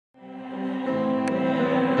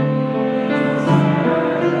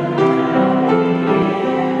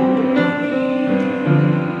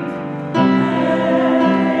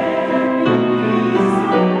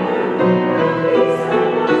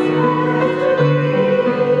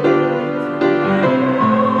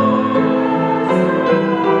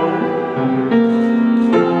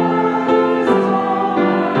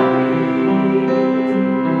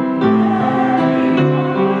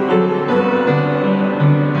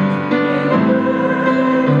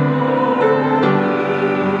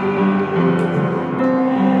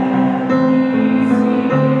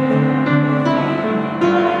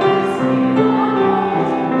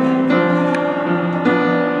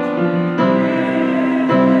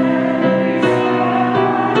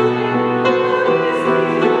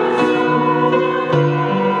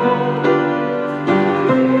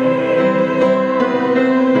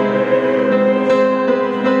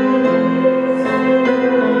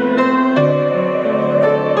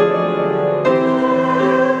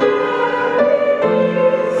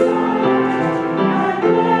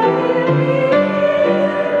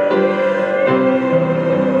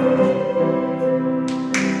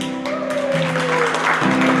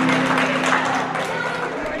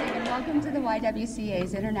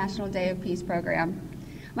YWCA's International Day of Peace program.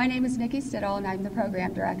 My name is Nikki Stittle, and I'm the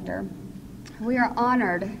program director. We are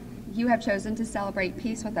honored you have chosen to celebrate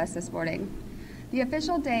peace with us this morning. The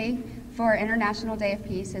official day for International Day of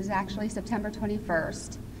Peace is actually September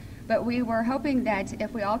 21st, but we were hoping that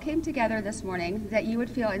if we all came together this morning, that you would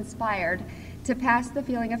feel inspired to pass the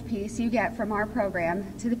feeling of peace you get from our program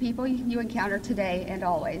to the people you encounter today and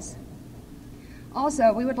always.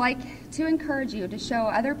 Also, we would like to encourage you to show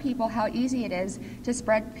other people how easy it is to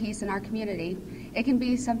spread peace in our community. It can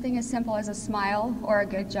be something as simple as a smile or a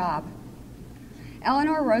good job.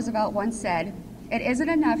 Eleanor Roosevelt once said, "It isn't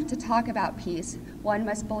enough to talk about peace, one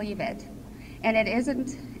must believe it. And it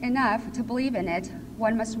isn't enough to believe in it,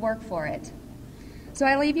 one must work for it." So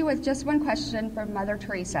I leave you with just one question from Mother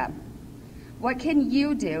Teresa. What can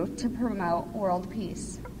you do to promote world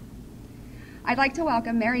peace? I'd like to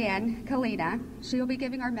welcome Marianne Kalina. She will be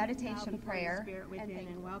giving our meditation prayer. Spirit within,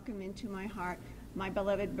 and welcome into my heart, my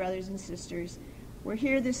beloved brothers and sisters. We're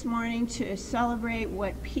here this morning to celebrate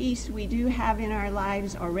what peace we do have in our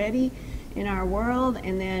lives already, in our world,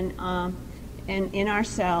 and then and in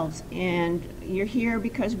ourselves. And you're here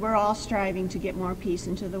because we're all striving to get more peace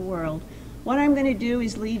into the world. What I'm going to do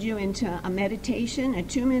is lead you into a meditation, a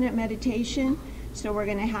 2-minute meditation. So we're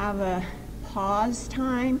going to have a pause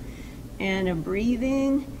time and a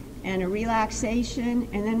breathing and a relaxation,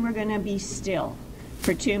 and then we're going to be still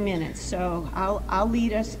for 2 minutes. So I'll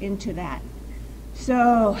lead us into that.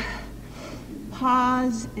 So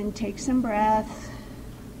pause and take some breath,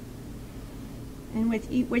 and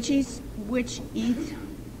with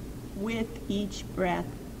each breath,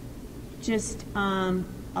 just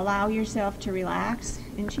allow yourself to relax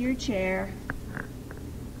into your chair,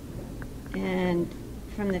 and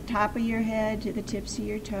from the top of your head to the tips of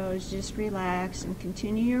your toes, just relax and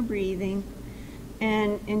continue your breathing.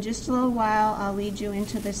 And in just a little while, I'll lead you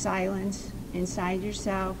into the silence inside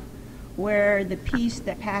yourself, where the peace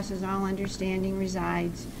that passes all understanding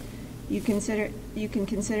resides. You can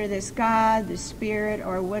consider this God, the Spirit,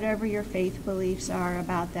 or whatever your faith beliefs are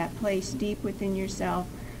about that place deep within yourself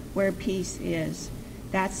where peace is.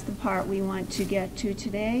 That's the part we want to get to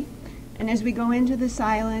today. And as we go into the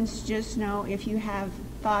silence, just know if you have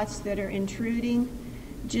thoughts that are intruding,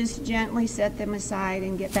 just gently set them aside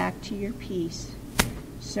and get back to your peace.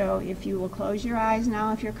 So if you will close your eyes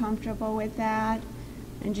now, if you're comfortable with that,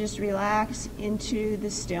 and just relax into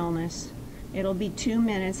the stillness. It'll be 2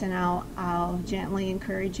 minutes, and I'll gently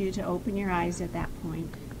encourage you to open your eyes at that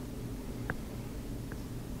point.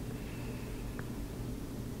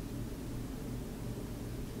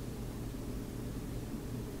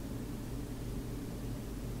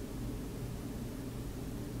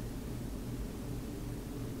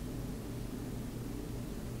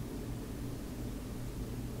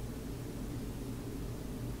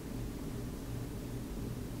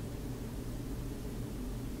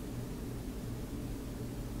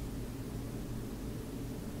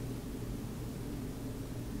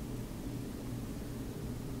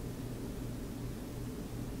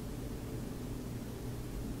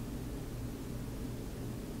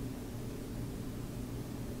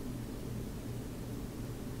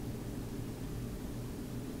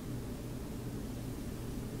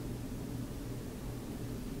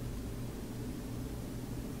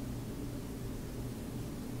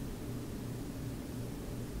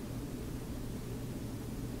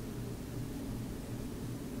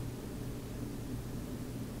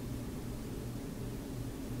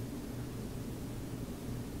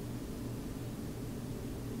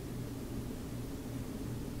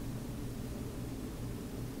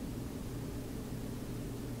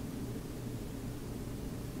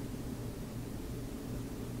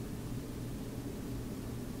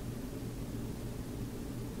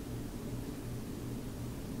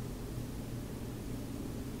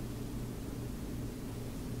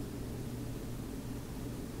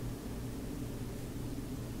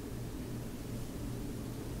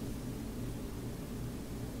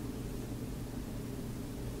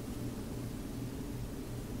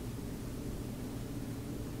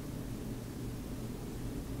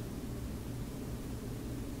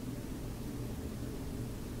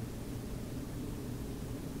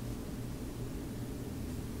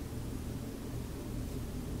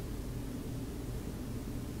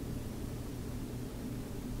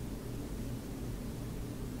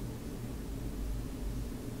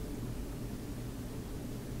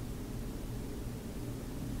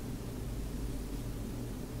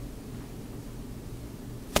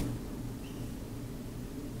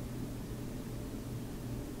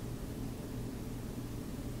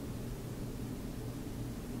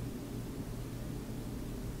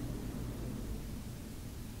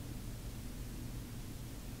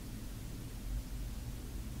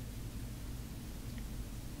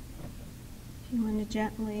 You want to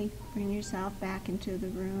gently bring yourself back into the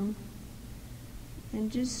room. And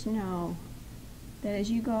just know that as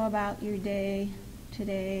you go about your day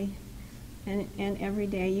today and every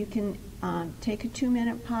day, you can take a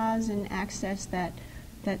 2-minute pause and access that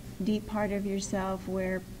deep part of yourself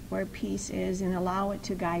where peace is, and allow it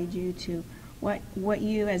to guide you to what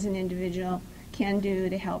you as an individual can do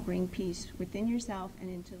to help bring peace within yourself and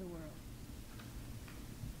into the world.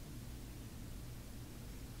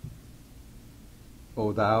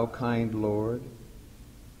 O thou kind Lord,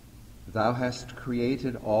 thou hast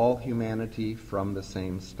created all humanity from the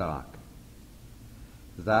same stock.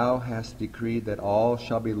 Thou hast decreed that all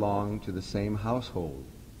shall belong to the same household.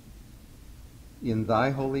 In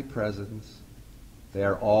thy holy presence they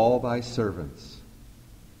are all thy servants,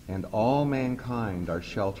 and all mankind are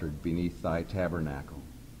sheltered beneath thy tabernacle.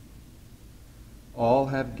 All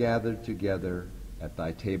have gathered together at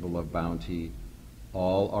thy table of bounty.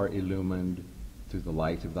 All are illumined through the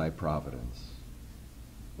light of thy providence.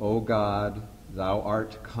 O God, thou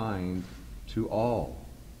art kind to all.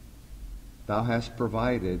 Thou hast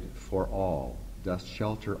provided for all, dost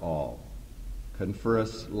shelter all,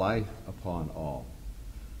 conferrest life upon all.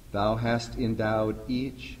 Thou hast endowed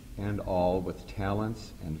each and all with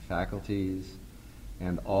talents and faculties,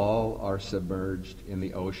 and all are submerged in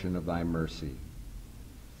the ocean of thy mercy.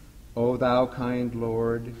 O thou kind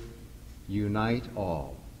Lord, unite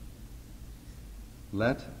all.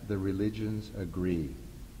 Let the religions agree,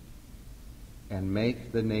 and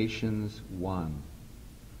make the nations one,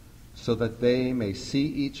 so that they may see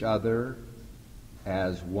each other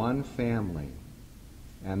as one family,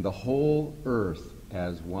 and the whole earth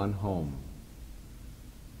as one home.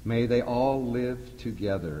 May they all live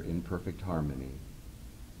together in perfect harmony.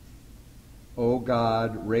 O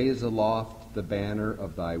God, raise aloft the banner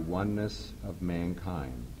of thy oneness of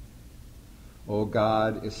mankind. O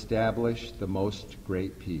God, establish the most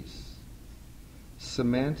great peace.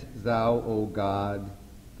 Cement thou, O God,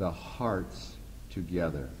 the hearts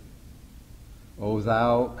together. O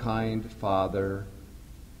thou kind Father,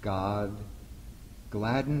 God,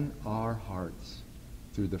 gladden our hearts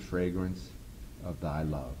through the fragrance of thy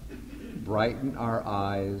love. Brighten our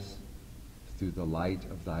eyes through the light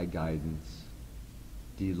of thy guidance.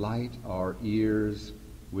 Delight our ears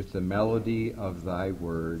with the melody of thy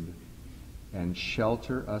word, and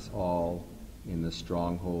shelter us all in the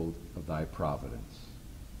stronghold of thy providence.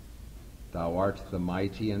 Thou art the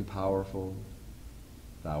mighty and powerful,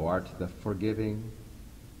 thou art the forgiving,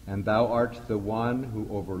 and thou art the one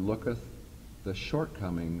who overlooketh the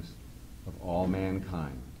shortcomings of all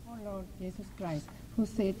mankind. O Lord Jesus Christ, who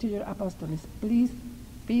said to your apostles,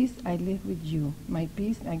 Peace I leave with you, my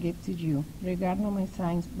peace I give to you. Regard not my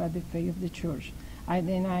signs, but the faith of the church. I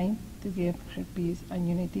deny to give her peace and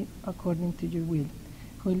unity according to your will,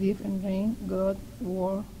 who live and reign, God,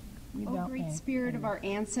 war, without O great end. Spirit of our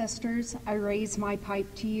ancestors, I raise my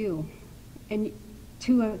pipe to you, and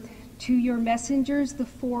to your messengers, the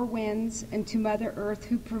four winds, and to Mother Earth,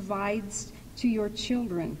 who provides to your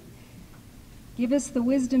children. Give us the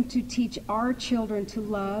wisdom to teach our children to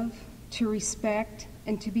love, to respect,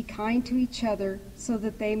 and to be kind to each other, so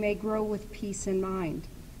that they may grow with peace in mind.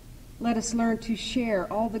 Let us learn to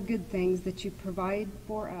share all the good things that you provide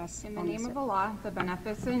for us. In the name of Allah, the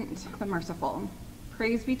Beneficent, the Merciful.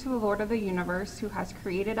 Praise be to the Lord of the universe, who has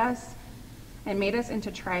created us and made us into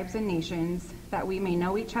tribes and nations, that we may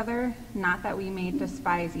know each other, not that we may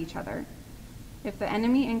despise each other. If the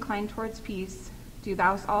enemy incline towards peace, do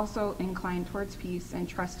thou also incline towards peace, and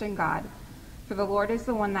trust in God. For the Lord is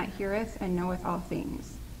the one that heareth and knoweth all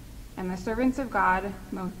things. And the servants of God,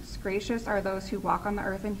 most gracious are those who walk on the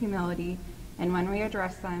earth in humility, and when we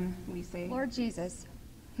address them, we say, Lord Jesus,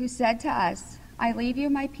 who said to us, I leave you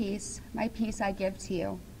my peace I give to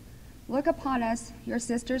you. Look upon us, your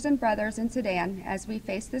sisters and brothers in Sudan, as we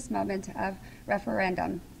face this moment of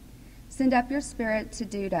referendum. Send up your Spirit to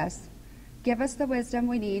do us. Give us the wisdom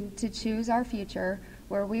we need to choose our future,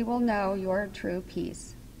 where we will know your true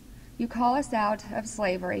peace. You call us out of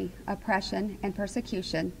slavery, oppression, and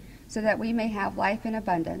persecution, so that we may have life in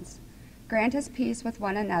abundance. Grant us peace with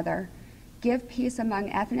one another. Give peace among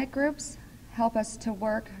ethnic groups. Help us to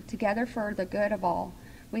work together for the good of all.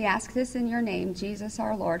 We ask this in your name, Jesus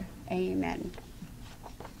our Lord. Amen.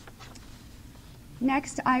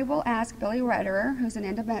 Next, I will ask Billy Rederer, who's an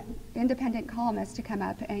independent columnist, to come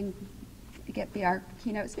up and be our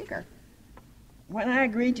keynote speaker. When I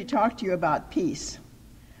agreed to talk to you about peace,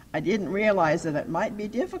 I didn't realize that it might be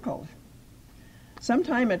difficult. Some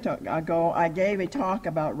time ago, I gave a talk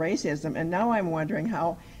about racism, and now I'm wondering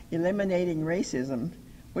how eliminating racism,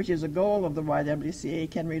 which is a goal of the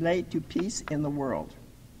YWCA, can relate to peace in the world.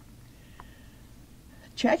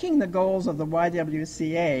 Checking the goals of the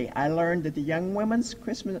YWCA, I learned that the Young Women's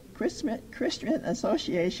Christian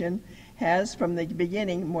Association has, from the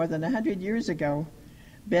beginning, more than 100 years ago,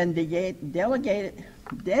 been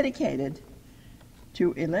dedicated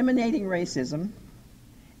to eliminating racism,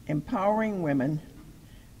 empowering women,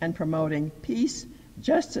 and promoting peace,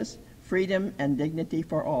 justice, freedom, and dignity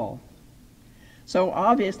for all. So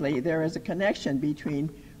obviously there is a connection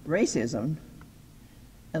between racism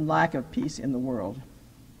and lack of peace in the world.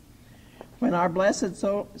 When our blessed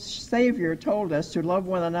Savior told us to love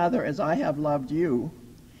one another as I have loved you,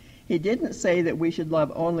 he didn't say that we should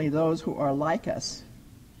love only those who are like us.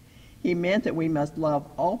 He meant that we must love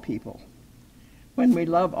all people. When we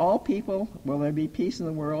love all people, will there be peace in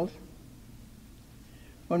the world?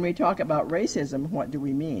 When we talk about racism, what do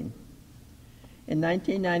we mean? In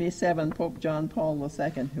 1997, Pope John Paul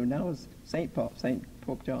II, who now is Saint Pope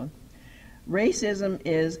John, racism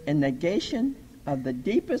is a negation of the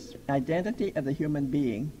deepest identity of the human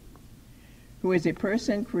being, who is a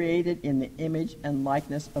person created in the image and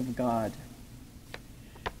likeness of God.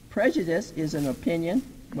 Prejudice is an opinion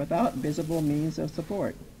without visible means of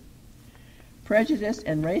support. Prejudice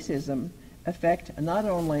and racism affect not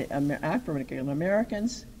only African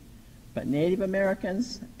Americans, but Native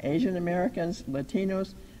Americans, Asian Americans,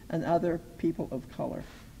 Latinos, and other people of color.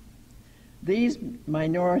 These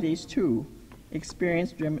minorities, too,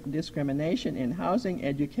 experience discrimination in housing,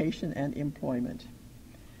 education, and employment.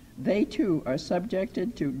 They, too, are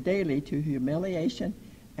subjected daily to humiliation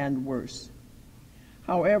and worse.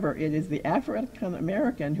 However, it is the African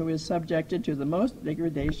American who is subjected to the most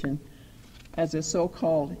degradation as a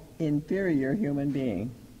so-called inferior human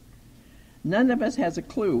being. None of us has a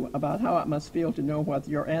clue about how it must feel to know that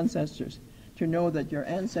your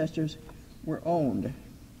ancestors were owned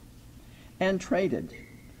and traded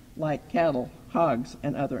like cattle, hogs,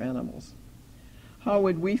 and other animals. How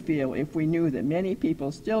would we feel if we knew that many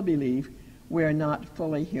people still believe we are not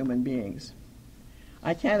fully human beings?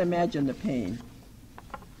 I can't imagine the pain.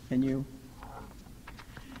 Can you?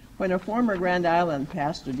 When a former Grand Island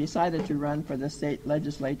pastor decided to run for the state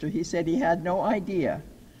legislature, he said he had no idea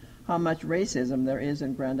how much racism there is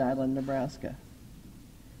in Grand Island, Nebraska.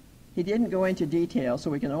 He didn't go into detail,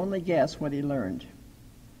 so we can only guess what he learned.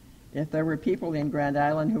 If there were people in Grand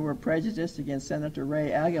Island who were prejudiced against Senator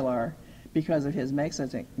Ray Aguilar because of his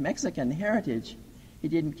Mexican heritage, he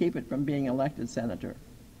didn't keep it from being elected senator.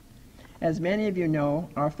 As many of you know,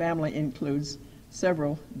 our family includes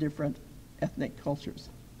several different ethnic cultures.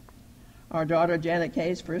 Our daughter Janet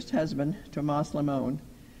Kay's first husband, Tomas Limon,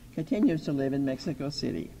 continues to live in Mexico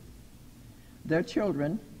City. Their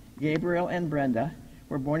children, Gabriel and Brenda,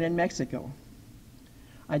 were born in Mexico.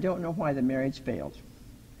 I don't know why the marriage failed.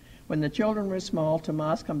 When the children were small,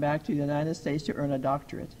 Tomas came back to the United States to earn a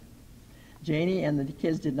doctorate. Janie and the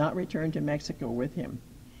kids did not return to Mexico with him.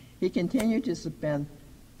 He continued to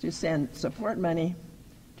send support money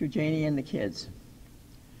to Janie and the kids.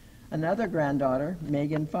 Another granddaughter,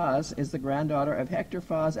 Megan Foz, is the granddaughter of Hector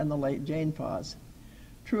Foz and the late Jane Foz.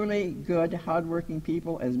 Truly good, hardworking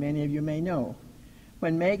people, as many of you may know.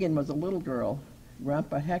 When Megan was a little girl,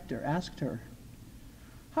 Grandpa Hector asked her,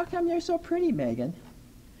 "How come you're so pretty, Megan?"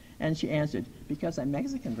 And she answered, "Because I'm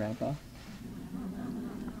Mexican, Grandpa."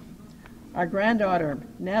 Our granddaughter,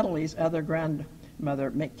 Natalie's other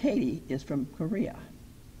grandmother, Katie, is from Korea.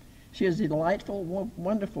 She is a delightful,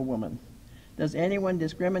 wonderful woman. Does anyone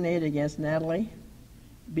discriminate against Natalie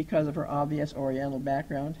because of her obvious Oriental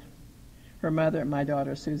background? Her mother, my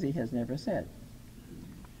daughter Susie, has never said.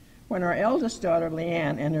 When our eldest daughter,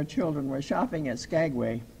 Leanne, and her children were shopping at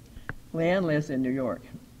Skagway, Leanne lives in New York.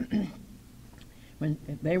 When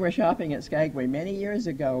they were shopping at Skagway many years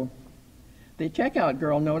ago, the checkout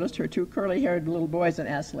girl noticed her two curly-haired little boys and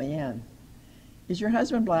asked Leanne, "Is your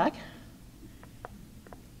husband black?"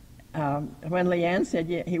 When Leanne said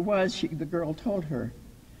yeah, he was, the girl told her,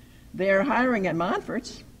 "They are hiring at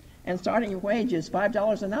Montfort's, and starting wage is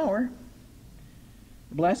 $5 an hour."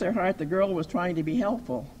 Bless her heart, the girl was trying to be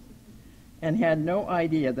helpful and had no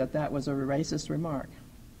idea that that was a racist remark.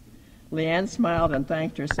 Leanne smiled and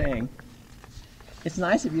thanked her, saying, "It's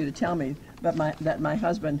nice of you to tell me that my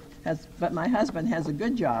husband has a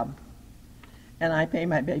good job, and I pay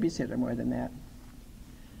my babysitter more than that."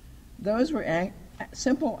 Those were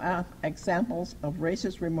simple examples of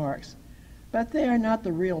racist remarks, but they are not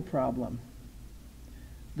the real problem.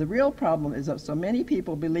 The real problem is that so many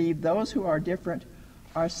people believe those who are different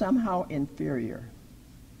are somehow inferior.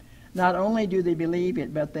 Not only do they believe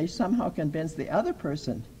it, but they somehow convince the other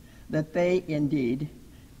person that they indeed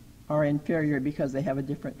are inferior because they have a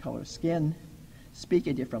different color skin, speak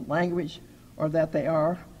a different language, or that they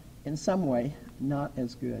are, in some way, not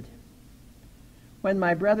as good. When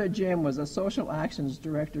my brother Jim was a social actions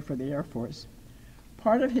director for the Air Force,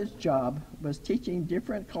 part of his job was teaching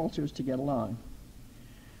different cultures to get along.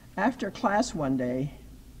 After class one day,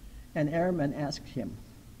 an airman asked him,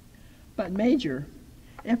 "But Major,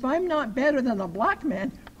 if I'm not better than a black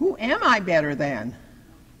man, who am I better than?"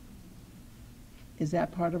 Is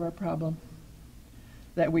that part of our problem?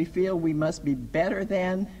 That we feel we must be better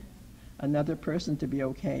than another person to be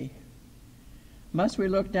okay? Must we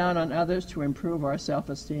look down on others to improve our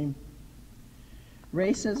self-esteem?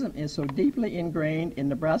 Racism is so deeply ingrained in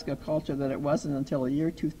Nebraska culture that it wasn't until the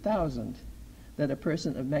year 2000 that a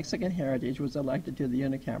person of Mexican heritage was elected to the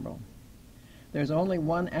unicameral. There's only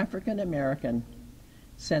one African American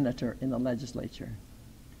senator in the legislature,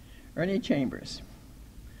 Ernie Chambers.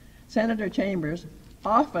 Senator Chambers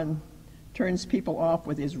often turns people off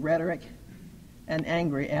with his rhetoric and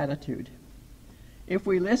angry attitude. If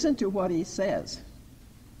we listen to what he says,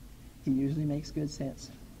 he usually makes good sense.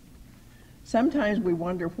 Sometimes we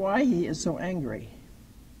wonder why he is so angry.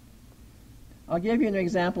 I'll give you an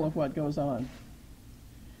example of what goes on.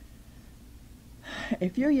 A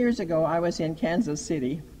few years ago, I was in Kansas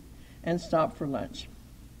City and stopped for lunch.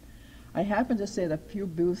 I happened to sit a few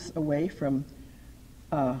booths away from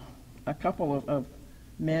a couple of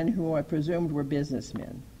men who I presumed were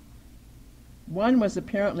businessmen. One was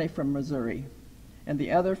apparently from Missouri, and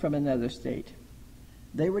the other from another state.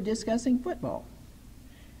 They were discussing football,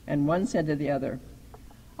 and one said to the other,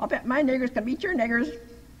 "I'll bet my niggers can beat your niggers."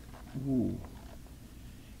 Ooh.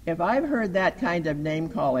 If I've heard that kind of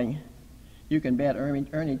name-calling, you can bet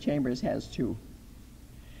Ernie Chambers has too.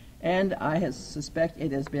 And I suspect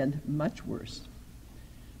it has been much worse.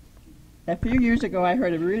 A few years ago, I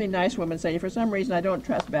heard a really nice woman say, "For some reason, I don't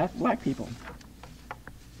trust black people."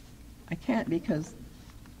 I can't because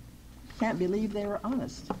I can't believe they were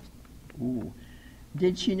honest. Ooh.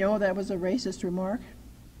 Did she know that was a racist remark?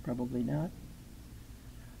 Probably not.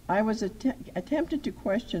 I was attempted to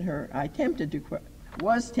question her. I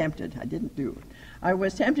was tempted. I didn't do it. I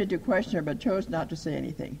was tempted to question her, but chose not to say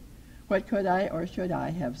anything. What could I or should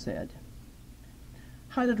I have said?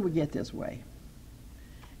 How did we get this way?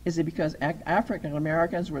 Is it because African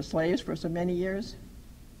Americans were slaves for so many years?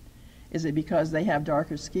 Is it because they have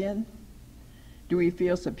darker skin? Do we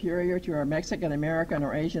feel superior to our Mexican American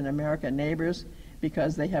or Asian American neighbors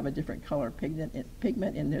because they have a different color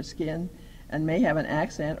pigment in their skin and may have an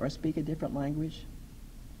accent or speak a different language?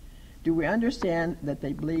 Do we understand that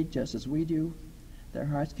they bleed just as we do? Their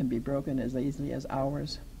hearts can be broken as easily as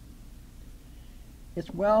ours.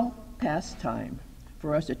 It's well past time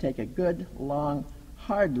for us to take a good, long,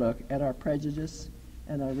 hard look at our prejudice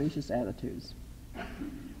and our racist attitudes.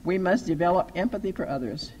 We must develop empathy for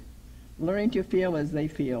others, learning to feel as they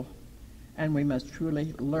feel, and we must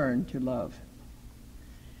truly learn to love.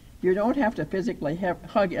 You don't have to physically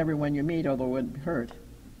hug everyone you meet, although it would hurt.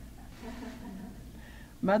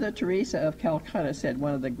 Mother Teresa of Calcutta said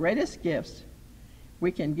one of the greatest gifts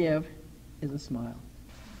we can give is a smile.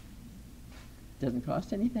 Doesn't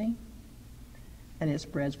cost anything, and it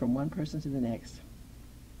spreads from one person to the next.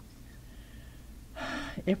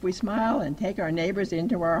 If we smile and take our neighbors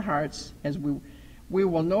into our hearts, as we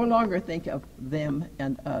will no longer think of them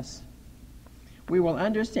and us. We will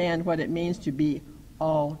understand what it means to be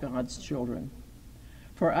all God's children.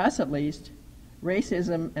 For us, at least,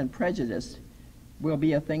 racism and prejudice will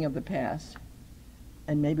be a thing of the past,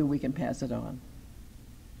 and maybe we can pass it on.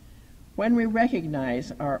 When we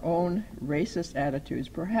recognize our own racist attitudes,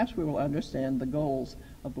 perhaps we will understand the goals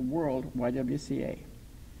of the World YWCA,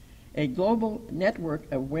 a global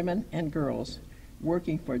network of women and girls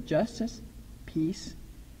working for justice, peace,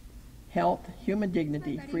 health, human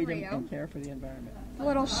dignity, freedom, and care for the environment. A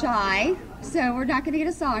little shy, so we're not going to get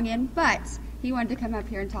a song in, but he wanted to come up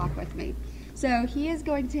here and talk with me. So he is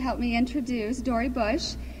going to help me introduce Dory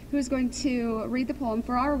Bush, who is going to read the poem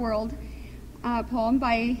for our world, poem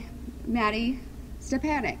by Maddie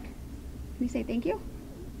Stepanek. Can you say thank you?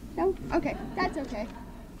 No? Okay, that's okay.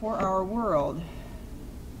 For Our World,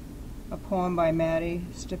 a poem by Maddie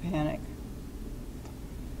Stepanek.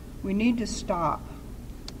 We need to stop.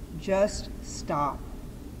 Just stop.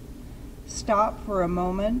 Stop for a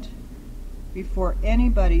moment before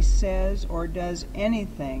anybody says or does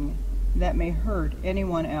anything that may hurt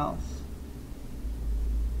anyone else.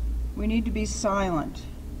 We need to be silent.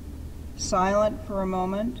 Silent for a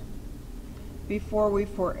moment before we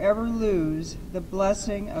forever lose the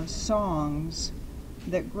blessing of songs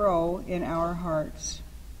that grow in our hearts.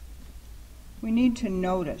 We need to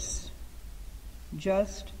notice.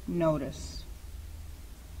 Just notice.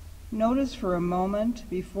 Notice for a moment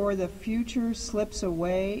before the future slips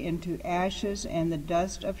away into ashes and the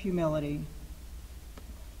dust of humility.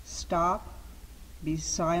 Stop, be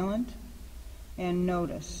silent, and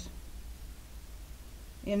notice.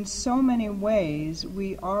 In so many ways,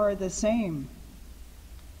 we are the same.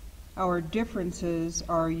 Our differences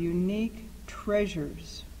are unique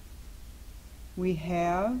treasures.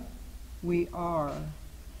 We are,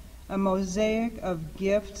 a mosaic of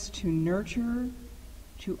gifts to nurture,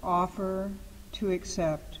 to offer, to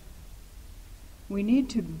accept. We need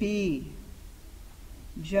to be,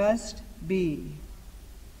 just be.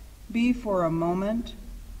 Be for a moment,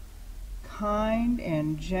 kind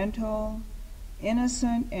and gentle,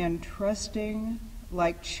 innocent and trusting,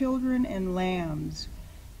 like children and lambs,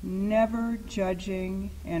 never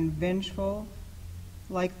judging and vengeful,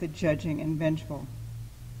 like the judging and vengeful.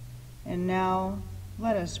 And now,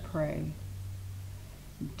 let us pray.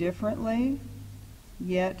 Differently,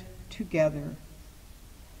 yet together.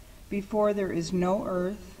 Before there is no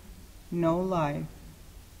earth, no life,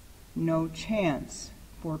 no chance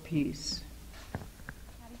for peace.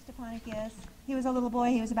 He was a little boy.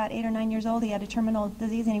 He was about 8 or 9 years old. He had a terminal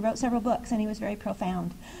disease, and he wrote several books, and he was very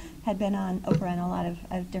profound. Had been on Oprah and a lot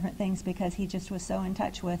of different things because he just was so in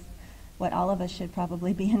touch with what all of us should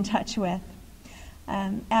probably be in touch with.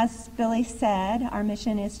 As Billy said, our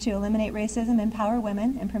mission is to eliminate racism, empower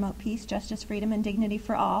women, and promote peace, justice, freedom, and dignity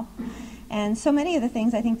for all. And so many of the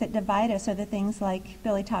things I think that divide us are the things like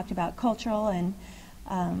Billy talked about, cultural and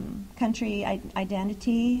country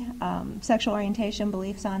identity, sexual orientation,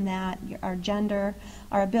 beliefs on that, our gender,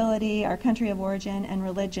 our ability, our country of origin, and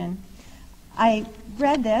religion. I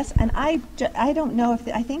read this, and I don't know if,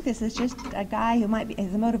 I think this is just a guy who might be,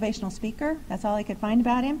 he's a motivational speaker. That's all I could find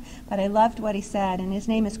about him. But I loved what he said, and his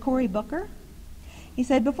name is Cory Booker. He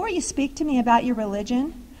said, "Before you speak to me about your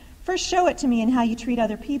religion, first show it to me in how you treat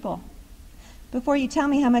other people. Before you tell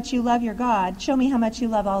me how much you love your God, show me how much you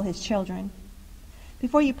love all his children.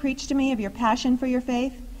 Before you preach to me of your passion for your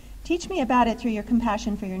faith, teach me about it through your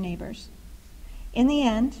compassion for your neighbors. In the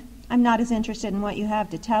end, I'm not as interested in what you have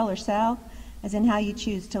to tell or sell as in how you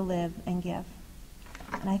choose to live and give."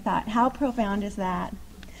 And I thought, how profound is that?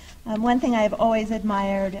 One thing I have always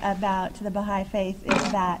admired about the Baha'i faith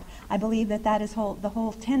is that I believe that is the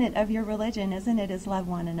whole tenet of your religion, isn't it, is love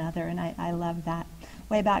one another, and I love that,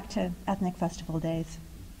 way back to ethnic festival days.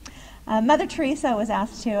 Mother Teresa was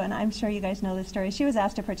asked to, and I'm sure you guys know this story, she was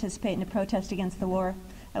asked to participate in a protest against the war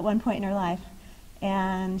at one point in her life,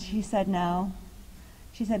 and she said no.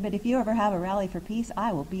 She said, "But if you ever have a rally for peace,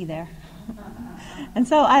 I will be there." And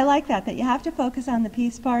so I like that you have to focus on the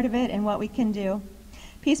peace part of it and what we can do.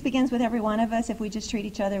 Peace begins with every one of us if we just treat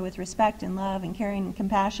each other with respect and love and caring and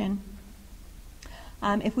compassion.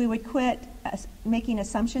 If we would quit making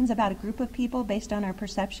assumptions about a group of people based on our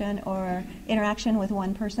perception or interaction with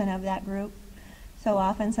one person of that group. So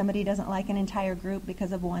often somebody doesn't like an entire group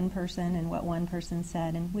because of one person and what one person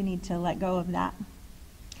said, and we need to let go of that.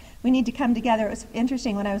 We need to come together. It was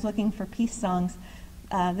interesting when I was looking for peace songs,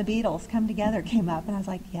 the Beatles, Come Together, came up, and I was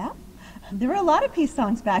like, yeah, there were a lot of peace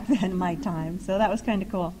songs back then in my time, so that was kind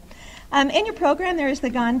of cool. In your program, there is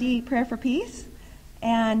the Gandhi Prayer for Peace,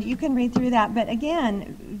 and you can read through that, but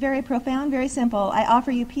again, very profound, very simple. I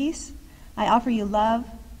offer you peace. I offer you love.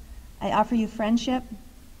 I offer you friendship.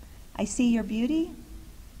 I see your beauty.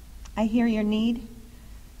 I hear your need.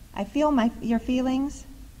 I feel your feelings.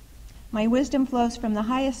 My wisdom flows from the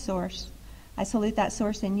highest source. I salute that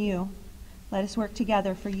source in you. Let us work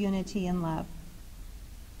together for unity and love.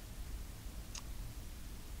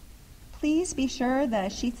 Please be sure the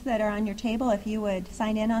sheets that are on your table, if you would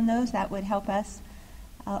sign in on those, that would help us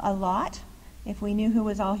a lot. If we knew who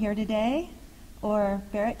was all here today, or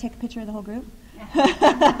Barrett, take a picture of the whole group.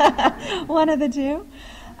 One of the two.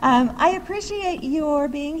 I appreciate your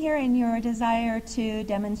being here and your desire to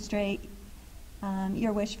demonstrate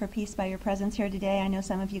your wish for peace by your presence here today. I know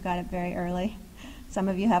some of you got up very early. Some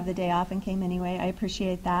of you have the day off and came anyway. I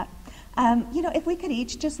appreciate that. If we could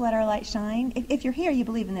each just let our light shine. If you're here, you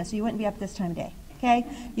believe in this, so you wouldn't be up this time of day, okay?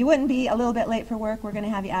 You wouldn't be a little bit late for work. We're going to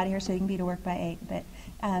have you out of here so you can be to work by 8. But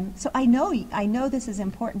so I know this is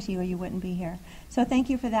important to you, or you wouldn't be here. So thank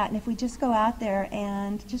you for that. And if we just go out there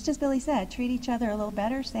and, just as Billy said, treat each other a little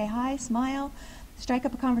better, say hi, smile, strike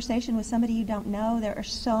up a conversation with somebody you don't know. There are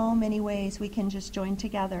so many ways we can just join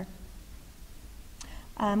together.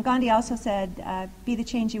 Gandhi also said, be the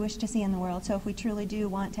change you wish to see in the world. So if we truly do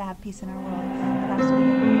want to have peace in our world, it has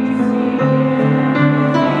to be